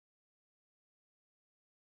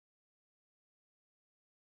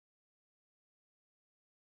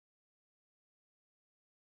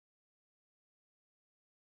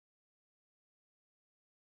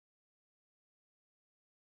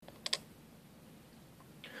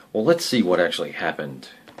Well, let's see what actually happened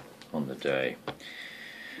on the day.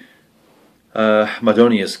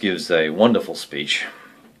 Mardonius gives a wonderful speech,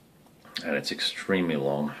 and it's extremely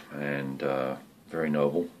long and very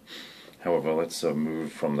noble. However, let's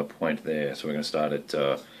move from the point there. So we're going to start at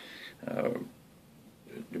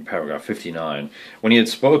in paragraph 59. When he had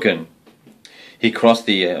spoken, he crossed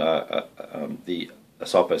the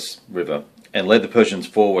Asopus River and led the Persians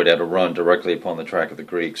forward at a run directly upon the track of the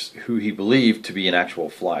Greeks, who he believed to be in actual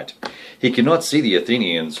flight. He could not see the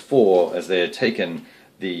Athenians, for, as they had taken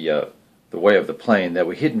the way of the plain, they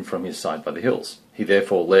were hidden from his sight by the hills. He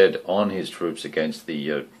therefore led on his troops against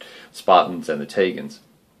the Spartans and the Tagans.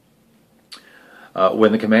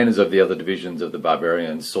 When the commanders of the other divisions of the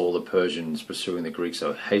barbarians saw the Persians pursuing the Greeks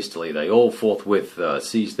so hastily, they all forthwith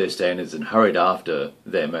seized their standards and hurried after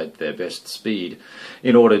them at their best speed,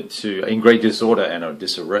 in great disorder and of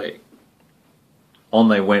disarray. On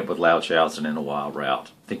they went with loud shouts and in a wild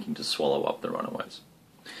rout, thinking to swallow up the runaways.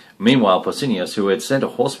 Meanwhile, Pausanias, who had sent a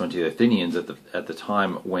horseman to the Athenians at the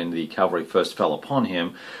time when the cavalry first fell upon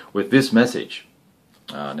him, with this message.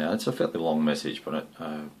 Now, it's a fairly long message, but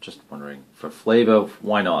just wondering, for flavor,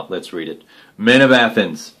 why not? Let's read it. Men of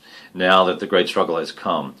Athens, now that the great struggle has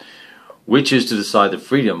come, which is to decide the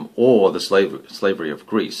freedom or the slavery of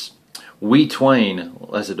Greece? We twain,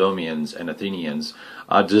 Lacedaemonians and Athenians,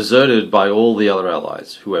 are deserted by all the other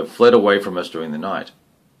allies, who have fled away from us during the night.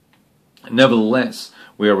 Nevertheless,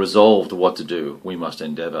 we are resolved what to do. We must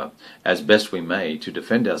endeavour, as best we may, to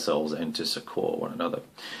defend ourselves and to succour one another.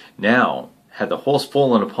 Now, had the horse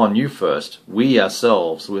fallen upon you first, we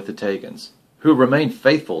ourselves, with the Tagans, who remained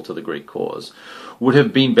faithful to the Greek cause, would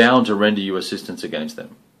have been bound to render you assistance against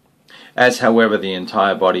them. As, however, the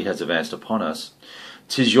entire body has advanced upon us,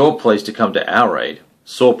 'tis your place to come to our aid,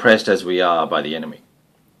 sore pressed as we are by the enemy.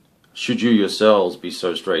 Should you yourselves be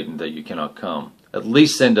so straitened that you cannot come, at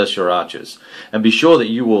least send us your archers, and be sure that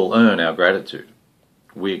you will earn our gratitude.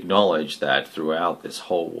 We acknowledge that throughout this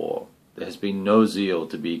whole war, there has been no zeal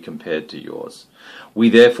to be compared to yours. We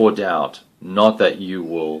therefore doubt not that you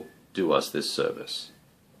will do us this service.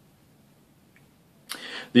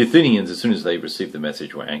 The Athenians, as soon as they received the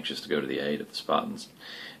message, were anxious to go to the aid of the Spartans,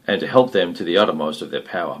 and to help them to the uttermost of their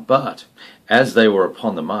power. But, as they were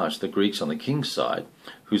upon the march, the Greeks on the king's side,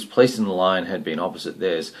 whose place in the line had been opposite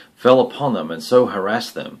theirs, fell upon them, and so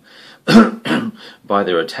harassed them by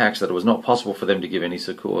their attacks that it was not possible for them to give any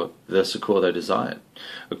succour they desired.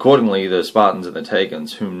 Accordingly, the Spartans and the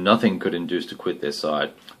Tagans, whom nothing could induce to quit their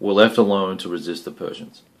side, were left alone to resist the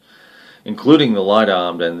Persians, including the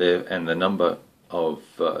light-armed, and the number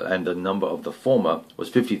of the former was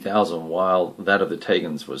 50,000, while that of the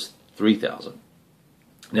Tagans was 3,000.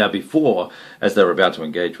 Now before, as they were about to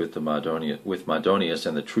engage with Mardonius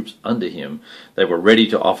and the troops under him, they were ready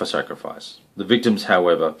to offer sacrifice. The victims,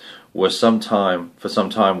 however, for some time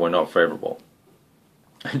were not favourable.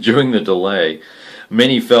 During the delay,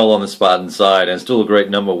 many fell on the Spartan side, and still a great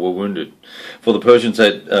number were wounded. For the Persians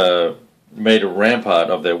had made a rampart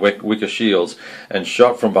of their wicker shields, and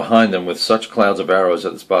shot from behind them with such clouds of arrows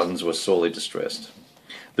that the Spartans were sorely distressed.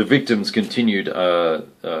 The victims continued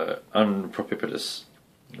unpropitious,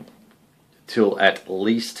 till at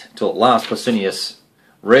last Pausanias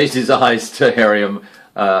raised his eyes to Herium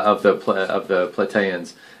of the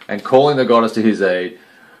Plataeans, and calling the goddess to his aid,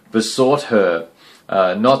 besought her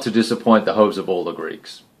not to disappoint the hopes of all the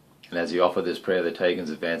Greeks. And as he offered this prayer, the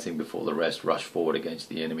Tagans, advancing before the rest, rushed forward against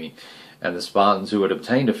the enemy, and the Spartans, who had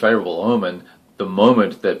obtained a favourable omen the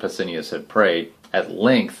moment that Pausanias had prayed, at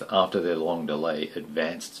length, after their long delay,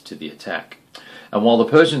 advanced to the attack. And while the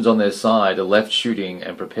Persians on their side left shooting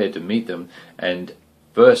and prepared to meet them, and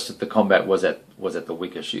first the combat was at the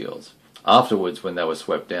wicker shields. Afterwards, when they were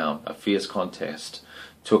swept down, a fierce contest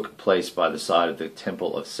took place by the side of the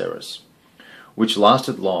temple of Ceres, which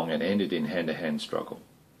lasted long and ended in hand-to-hand struggle.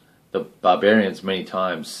 The barbarians many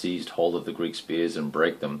times seized hold of the Greek spears and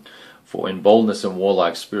brake them, for in boldness and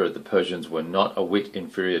warlike spirit the Persians were not a whit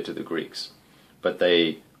inferior to the Greeks, but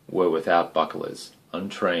they were without bucklers,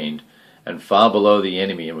 untrained, and far below the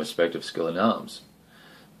enemy in respect of skill in arms.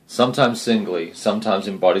 Sometimes singly, sometimes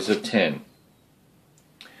in bodies of 10,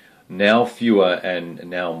 now fewer and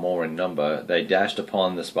now more in number, they dashed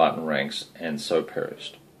upon the Spartan ranks, and so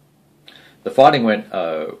perished. The fighting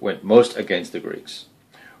went most against the Greeks,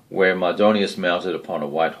 where Mardonius, mounted upon a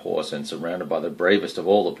white horse and surrounded by the bravest of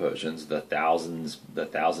all the Persians, the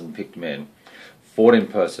thousand picked men, fought in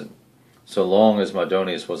person. So long as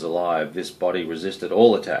Mardonius was alive, this body resisted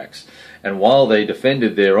all attacks, and while they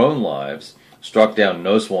defended their own lives, struck down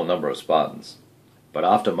no small number of Spartans. But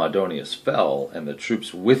after Mardonius fell, and the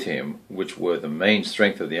troops with him, which were the main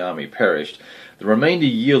strength of the army, perished, the remainder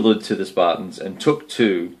yielded to the Spartans and took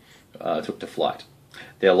to flight.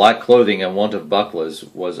 Their light clothing and want of bucklers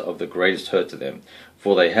was of the greatest hurt to them,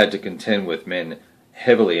 for they had to contend with men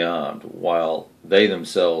heavily armed, while they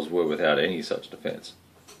themselves were without any such defence.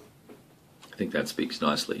 I think that speaks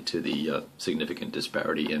nicely to the significant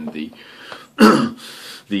disparity in the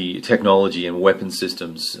the technology and weapon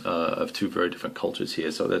systems of two very different cultures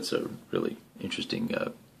here. So that's a really interesting,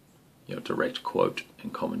 direct quote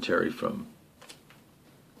and commentary from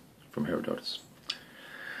Herodotus.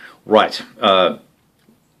 Right.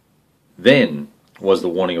 Then was the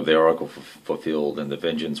warning of the oracle fulfilled, and the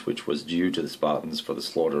vengeance which was due to the Spartans for the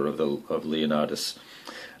slaughter of Leonidas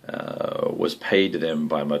was paid to them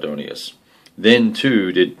by Mardonius. Then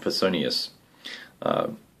too did Pausanias,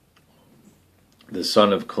 the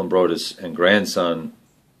son of Cleombrotus and grandson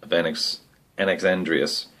of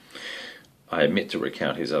Anaxandrius. I omit to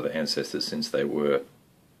recount his other ancestors, since they were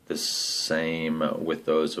the same with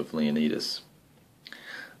those of Leonidas.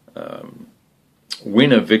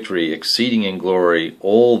 Win of victory, exceeding in glory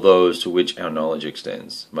all those to which our knowledge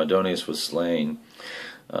extends. Mardonius was slain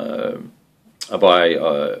by,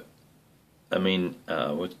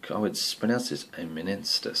 I would pronounce this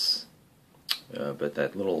Amenestus, but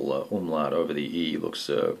that little umlaut over the E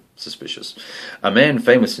looks suspicious. A man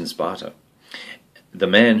famous in Sparta, the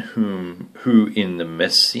man who in the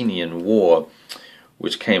Messenian War,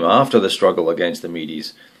 which came after the struggle against the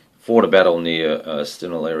Medes, fought a battle near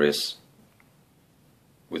Stenolarius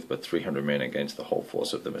with but 300 men against the whole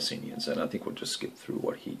force of the Messenians. And I think we'll just skip through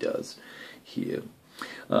what he does here.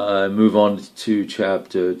 Move on to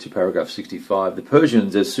paragraph 65. The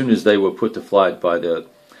Persians, as soon as they were put to flight by the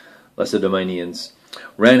Lacedaemonians,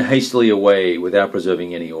 ran hastily away without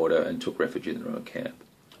preserving any order, and took refuge in their own camp,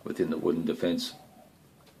 within the wooden defence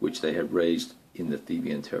which they had raised in the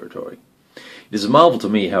Theban territory. It is a marvel to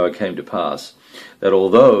me how it came to pass that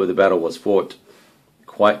although the battle was fought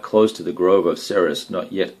quite close to the grove of Ceres,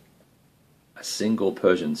 not yet a single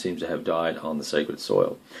Persian seems to have died on the sacred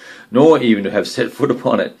soil, nor even to have set foot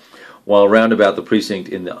upon it, while round about the precinct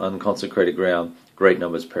in the unconsecrated ground great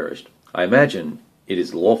numbers perished. I imagine it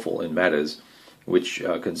is lawful in matters which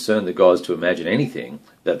concern the gods to imagine anything,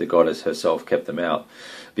 that the goddess herself kept them out,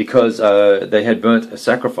 because they had burnt a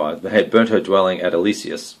sacrifice, they had burnt her dwelling at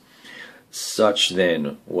Elysius. Such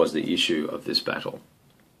then was the issue of this battle.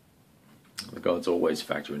 The gods always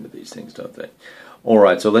factor into these things, don't they?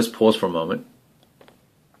 Alright, so let's pause for a moment.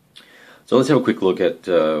 So let's have a quick look at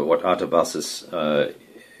what Artabazus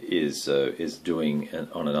is doing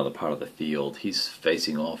on another part of the field. He's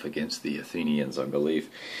facing off against the Athenians, I believe.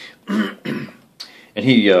 And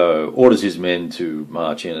he orders his men to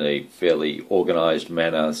march in a fairly organized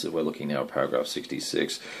manner. So we're looking now at paragraph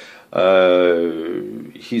 66.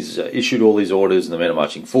 He's issued all these orders, and the men are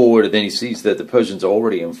marching forward, and then he sees that the Persians are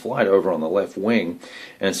already in flight over on the left wing,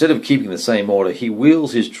 and instead of keeping the same order, he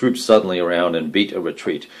wheels his troops suddenly around and beat a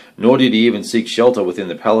retreat. Nor did he even seek shelter within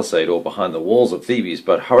the palisade or behind the walls of Thebes,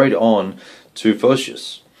 but hurried on to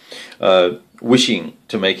Phocis, wishing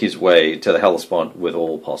to make his way to the Hellespont with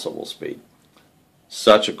all possible speed.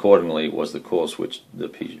 Such, accordingly, was the course which the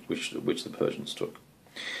Persians took.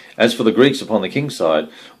 As for the Greeks upon the king's side,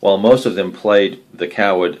 while most of them played the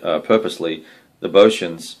coward purposely, the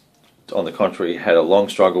Boeotians, on the contrary, had a long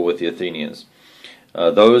struggle with the Athenians.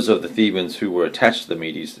 Those of the Thebans who were attached to the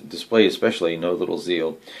Medes displayed especially no little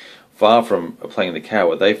zeal. Far from playing the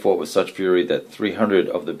coward, they fought with such fury that 300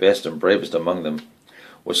 of the best and bravest among them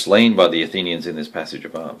were slain by the Athenians in this passage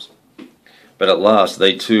of arms. But at last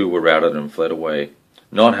they too were routed and fled away,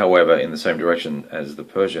 not, however, in the same direction as the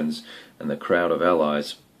Persians and the crowd of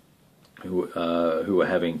allies who were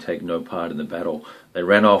having taken no part in the battle. They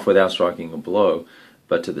ran off without striking a blow,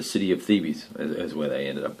 but to the city of Thebes is where they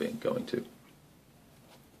ended up going to.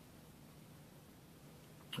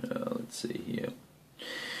 Let's see here.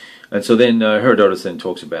 And so then Herodotus then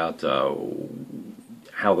talks about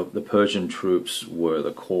how the Persian troops were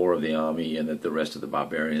the core of the army, and that the rest of the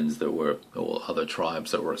barbarians that were, or other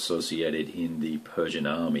tribes that were associated in the Persian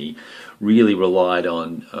army, really relied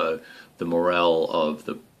on the morale of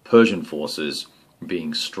the Persian forces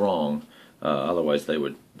being strong. Otherwise they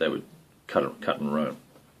would cut and run.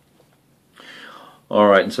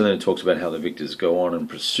 Alright, and so then it talks about how the victors go on and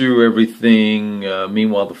pursue everything.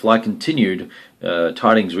 Meanwhile, the flight continued.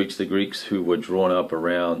 Tidings reached the Greeks, who were drawn up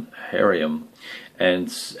around Harium,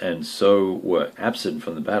 and so were absent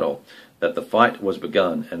from the battle, that the fight was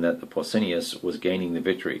begun, and that the Pausanias was gaining the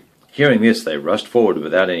victory. Hearing this, they rushed forward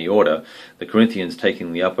without any order, the Corinthians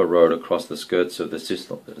taking the upper road across the skirts of the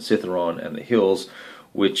Cithaeron and the hills,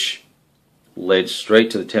 which led straight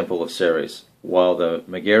to the temple of Ceres, while the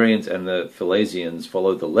Megarians and the Philasians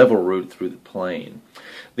followed the level route through the plain.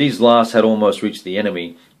 These last had almost reached the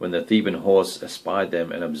enemy when the Theban horse espied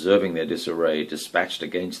them, and observing their disarray, dispatched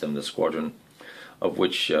against them the squadron, of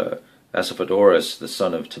which Asaphadorus, the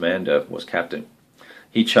son of Timander, was captain.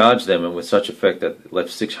 He charged them, and with such effect that left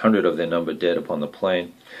 600 of their number dead upon the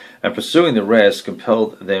plain, and pursuing the rest,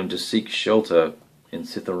 compelled them to seek shelter in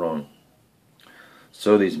Cithaeron.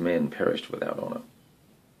 So these men perished without honor.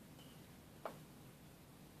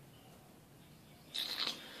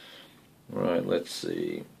 Right, let's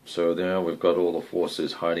see. So now we've got all the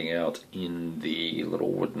forces hiding out in the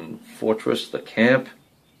little wooden fortress, the camp.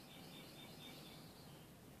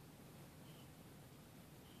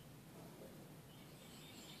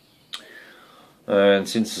 And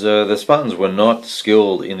since the Spartans were not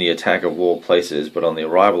skilled in the attack of walled places, but on the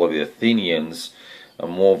arrival of the Athenians, a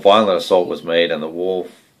more violent assault was made, and the wall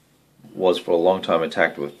was for a long time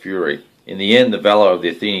attacked with fury. In the end, the valor of the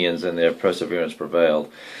Athenians and their perseverance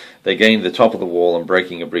prevailed. They gained the top of the wall, and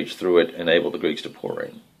breaking a breach through it, enabled the Greeks to pour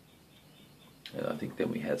in. And I think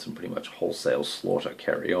then we had some pretty much wholesale slaughter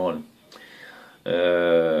carry on.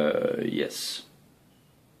 Yes.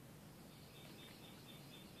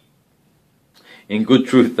 In good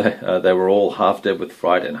truth, they were all half dead with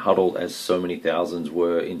fright, and huddled as so many thousands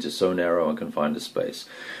were into so narrow and confined a space.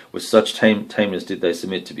 With such tameness did they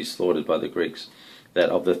submit to be slaughtered by the Greeks, that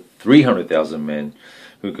of the 300,000 men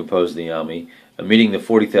who composed the army, omitting the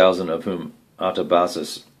 40,000 of whom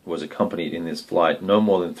Artabazus was accompanied in this flight, no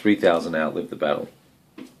more than 3,000 outlived the battle.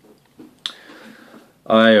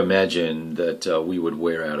 I imagine that we would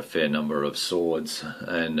wear out a fair number of swords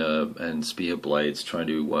and spear blades trying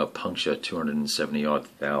to puncture 270-odd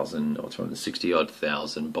thousand or 260-odd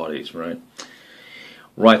thousand bodies, right?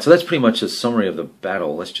 Right, so that's pretty much a summary of the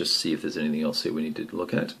battle. Let's just see if there's anything else here we need to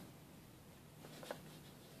look at.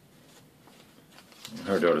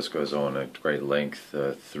 Herodotus goes on at great length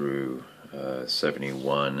through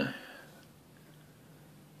 71.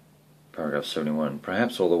 Paragraph 71,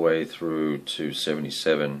 perhaps all the way through to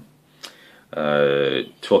 77,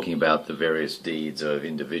 talking about the various deeds of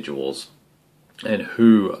individuals and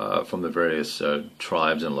who from the various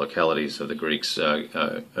tribes and localities of the Greeks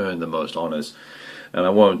earned the most honors. And I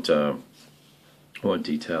won't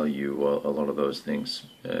detail you a lot of those things.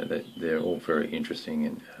 They're all very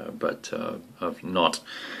interesting, but of not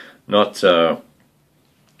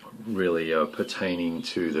really pertaining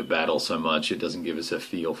to the battle so much. It doesn't give us a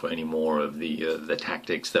feel for any more of the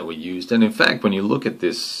tactics that were used. And in fact, when you look at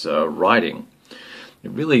this writing,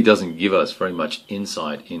 it really doesn't give us very much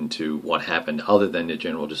insight into what happened, other than the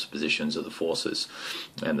general dispositions of the forces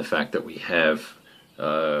and the fact that we have.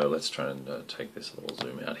 Let's try and take this a little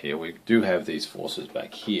zoom out here. We do have these forces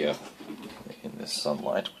back here in this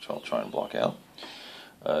sunlight, which I'll try and block out.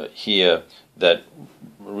 Here that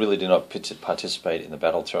really did not participate in the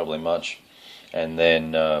battle terribly much, and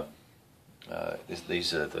then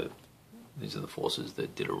these are the forces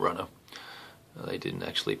that did a runner. They didn't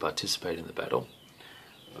actually participate in the battle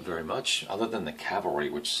very much, other than the cavalry,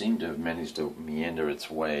 which seemed to have managed to meander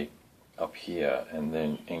its way up here and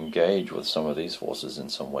then engage with some of these forces in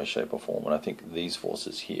some way, shape or form. And I think these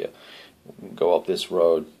forces here go up this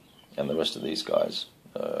road, and the rest of these guys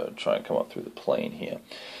try and come up through the plain here,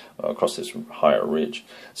 across this higher ridge.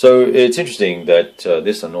 So it's interesting that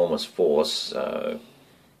this enormous force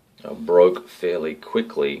broke fairly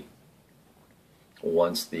quickly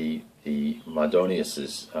once the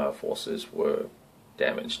Mardonius's forces were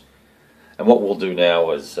damaged. And what we'll do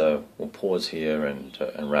now is we'll pause here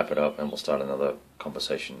and wrap it up, and we'll start another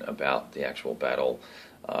conversation about the actual battle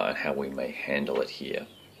and how we may handle it here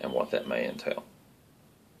and what that may entail.